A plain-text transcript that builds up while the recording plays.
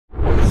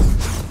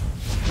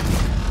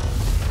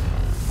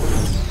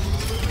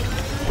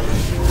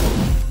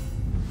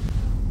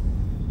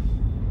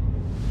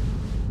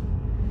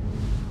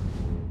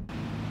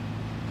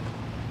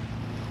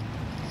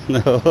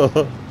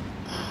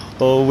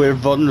Oh, we're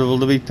vulnerable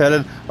to be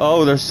pitted.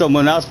 Oh, there's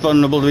someone else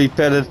vulnerable to be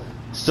pitted.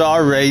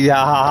 Sorry,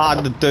 I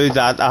had to do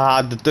that. I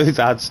had to do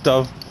that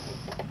stuff.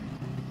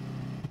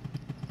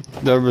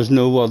 There was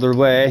no other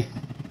way.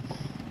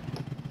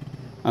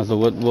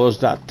 Although it was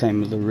that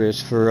time of the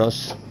race for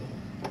us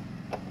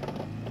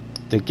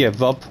to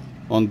give up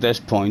on this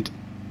point.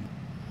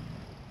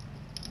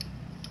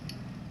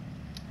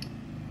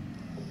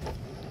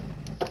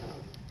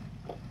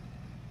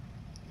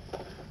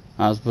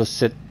 As we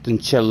sit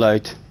and chill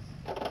out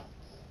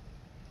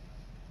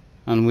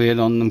and wait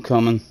on them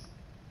coming.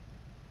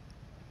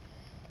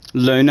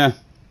 Luna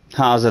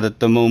has it at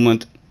the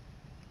moment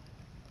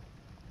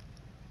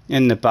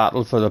in the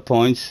battle for the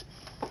points.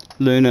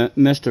 Luna,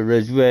 Mr.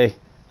 Ridgway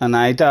and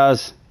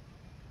Idaz.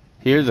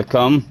 Here they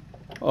come.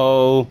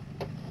 Oh,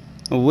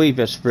 a wee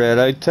bit spread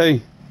out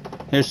too.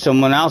 Here's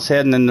someone else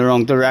heading in the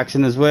wrong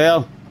direction as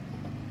well.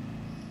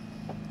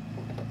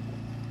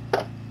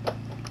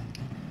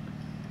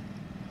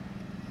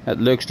 It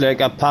looks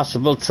like a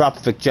possible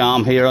traffic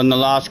jam here on the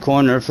last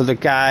corner for the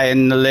guy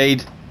in the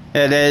lead.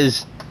 It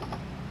is.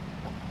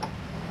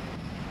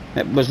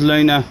 It was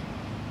Luna.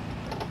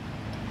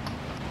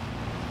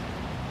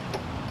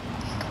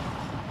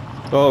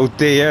 Oh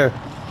dear.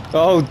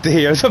 Oh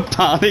dear, the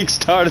panic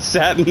started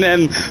setting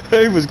in.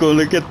 Who was going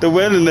to get the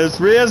win in this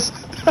race?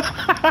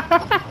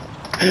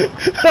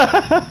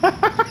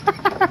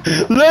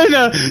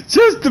 Luna,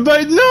 just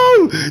about,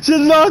 no! She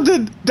lost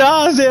it.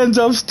 Daz ends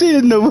up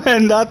stealing the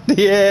win at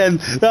the end.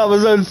 That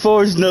was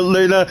unfortunate,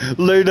 Luna.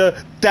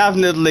 Luna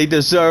definitely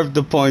deserved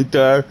the point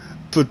there,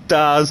 but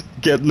Daz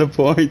getting the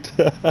point.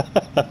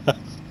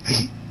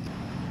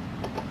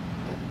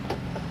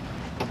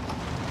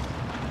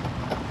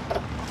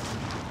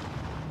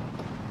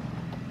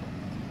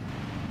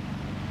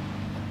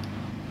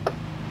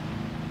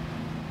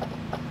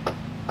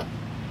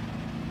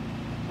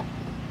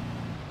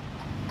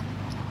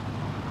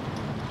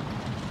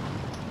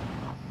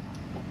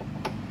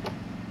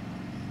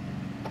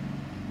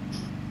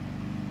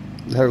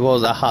 There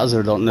was a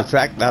hazard on the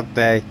track that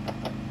day,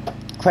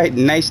 quite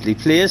nicely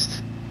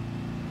placed.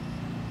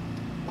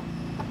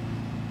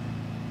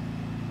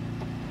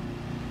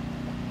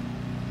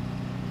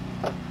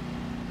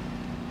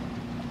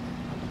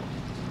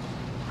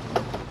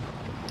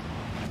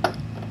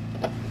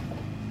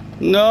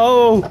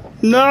 No,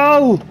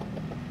 no!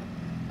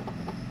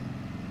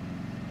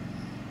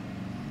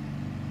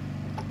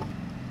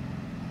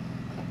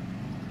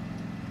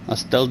 I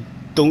still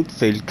don't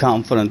feel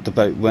confident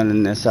about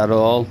winning this at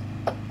all.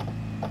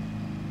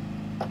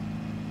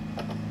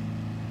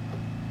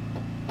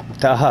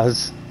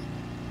 Daz.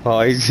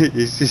 Oh, he's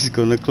just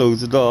going to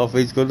close it off.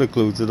 He's going to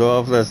close it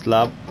off this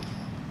lap.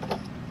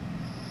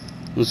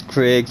 As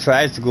Craig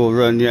tries to go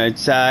around the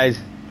outside.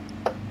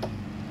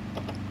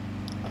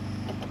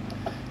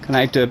 Can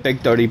I do a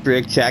big dirty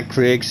brake check,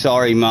 Craig?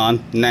 Sorry, man.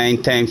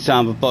 9-time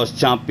Samba Bus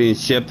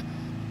Championship.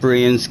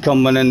 Brains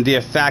coming into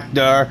effect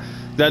there.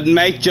 That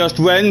might just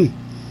win.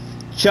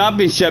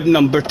 Championship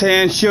number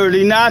 10.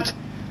 Surely not.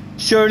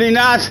 Surely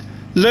not.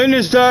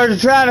 Luna's there to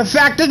try and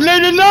affect it.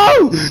 Luna,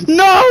 no!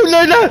 No,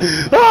 Luna!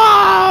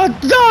 Oh,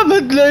 damn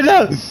it,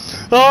 Luna!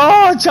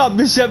 Oh,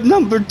 championship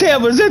number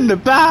 10 was in the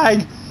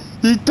bag.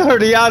 You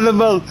dirty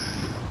animal.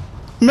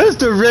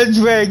 Mr.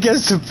 Ridgway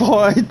gets the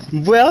point.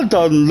 Well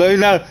done,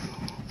 Luna.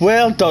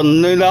 Well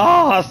done, Luna.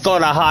 Oh, I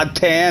thought I had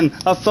 10.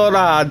 I thought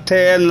I had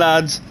 10,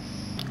 lads.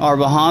 Are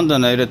we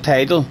handing out a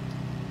title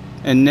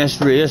in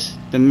this race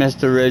to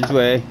Mr.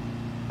 Ridgway?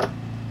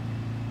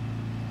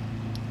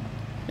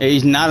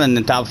 He's not in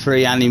the top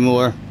 3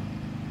 anymore.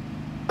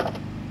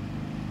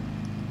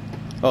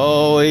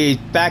 Oh, he's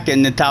back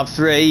in the top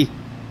 3.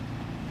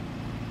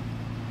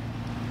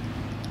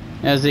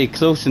 Is he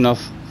close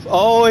enough?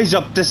 Oh, he's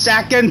up to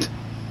second.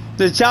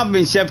 The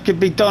championship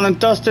could be done and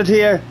dusted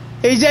here.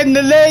 He's in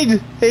the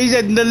lead. He's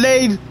in the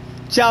lead.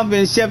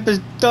 Championship is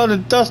done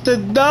and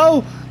dusted.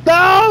 No,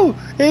 no,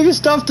 he was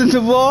stuffed in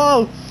the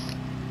wall.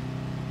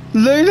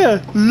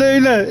 Luna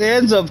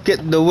ends up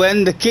getting the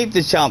win to keep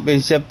the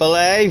championship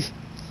alive.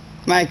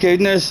 My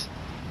goodness.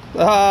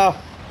 That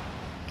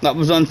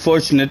was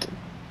unfortunate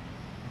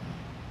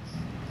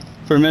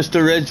for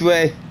Mr.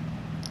 Ridgway.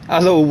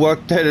 Although it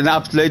worked out an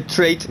absolute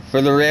treat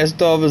for the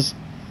rest of us.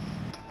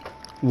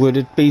 Would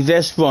it be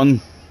this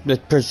one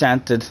that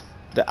presented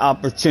the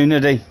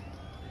opportunity?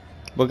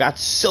 We got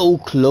so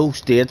close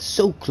to it,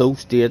 so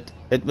close to it.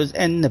 It was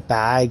in the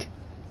bag.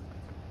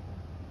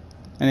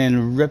 And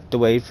then ripped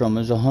away from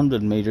us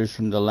 100 meters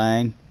from the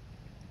line.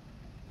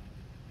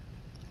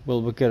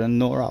 Will we get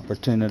another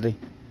opportunity?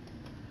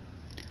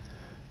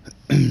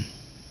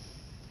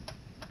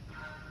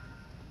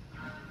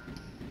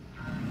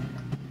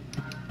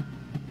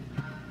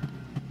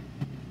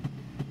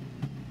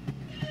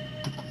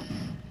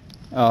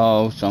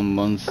 Oh,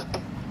 someone's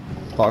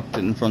parked it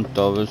in front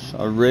of us.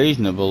 A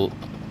reasonable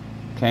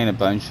kind of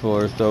bounce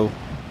for us though.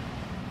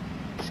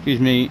 Excuse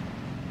me.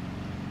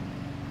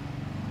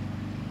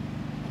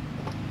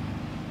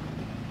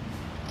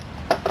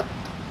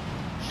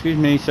 Excuse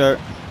me, sir.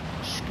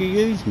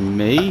 Excuse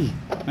me.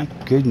 My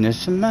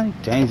goodness, how many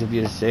times have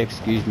you said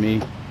excuse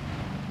me?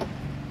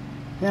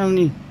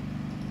 Melanie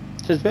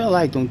says, well,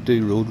 I don't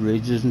do road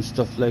rages and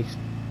stuff like.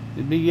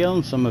 They'd be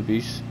yelling some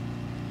abuse.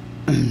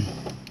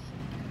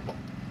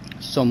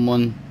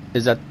 Someone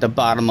is at the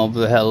bottom of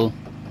the hill,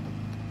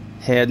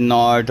 heading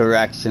our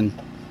direction.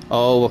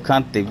 Oh, I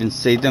can't even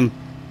see them.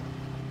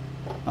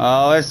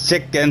 Oh, it's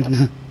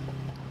chicken.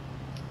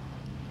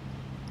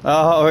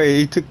 Oh,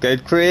 he took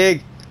out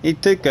Craig. He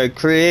took out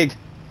Craig.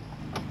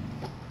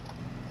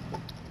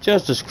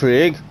 Just as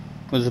Craig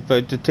was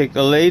about to take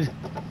the lead.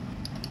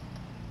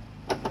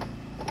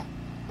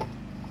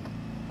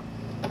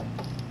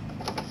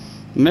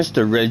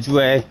 Mr.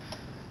 Ridgway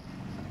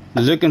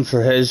looking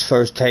for his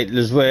first title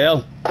as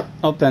well.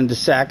 Up into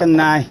second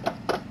now.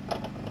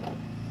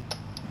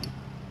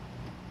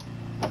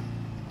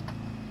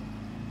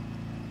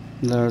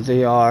 There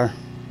they are.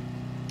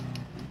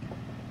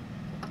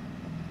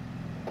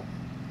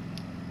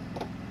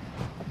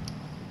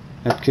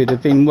 It could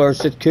have been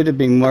worse, it could have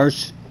been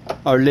worse.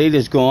 Our lead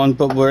is gone,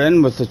 but we're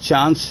in with a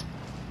chance.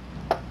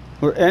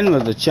 We're in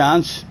with a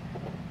chance.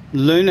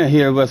 Luna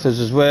here with us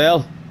as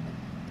well.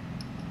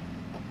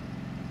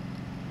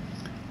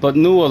 But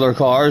no other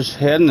cars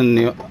heading in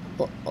the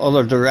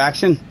other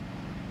direction.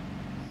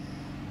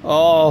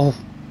 Oh.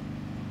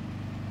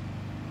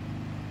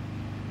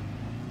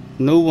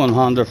 No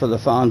one-hander for the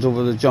fans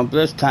over the jump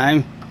this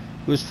time.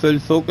 It was full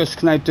focus.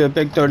 Can I do a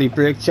big dirty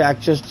brake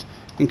check just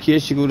in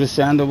case you go to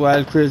send a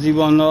wild crazy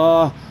one?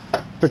 Oh,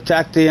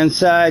 protect the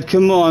inside.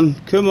 Come on,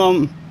 come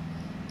on.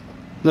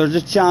 There's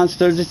a chance,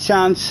 there's a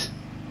chance.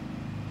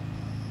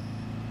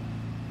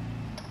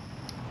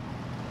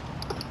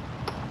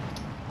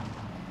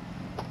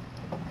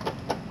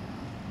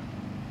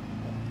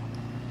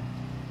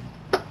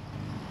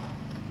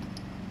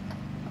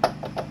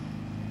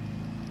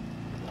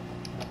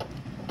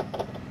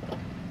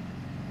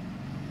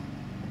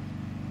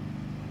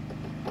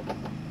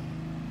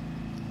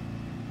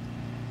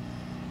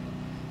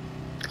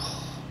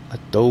 I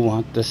don't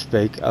want to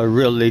speak, I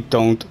really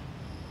don't.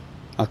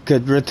 I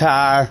could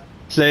retire,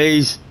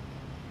 please.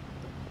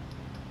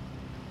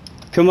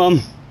 Come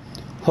on,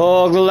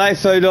 hog the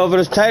life out of it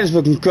as tight as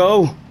we can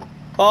go.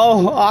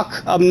 Oh,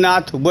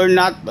 och, we're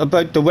not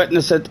about to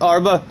witness it,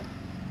 Arba.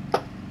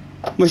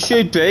 We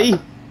should be.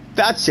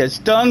 That's it, it's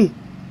done.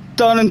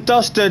 Done and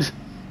dusted.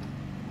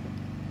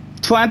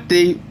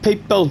 20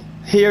 people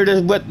here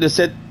to witness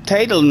it.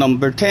 Title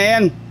number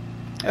 10.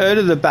 Out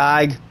of the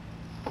bag.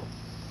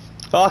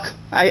 Fuck,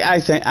 I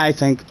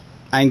think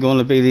I'm going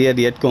to be the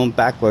idiot going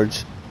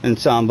backwards in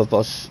Samba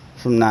bus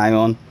from now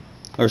on,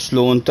 or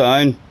slowing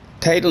down.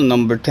 Title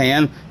number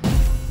 10.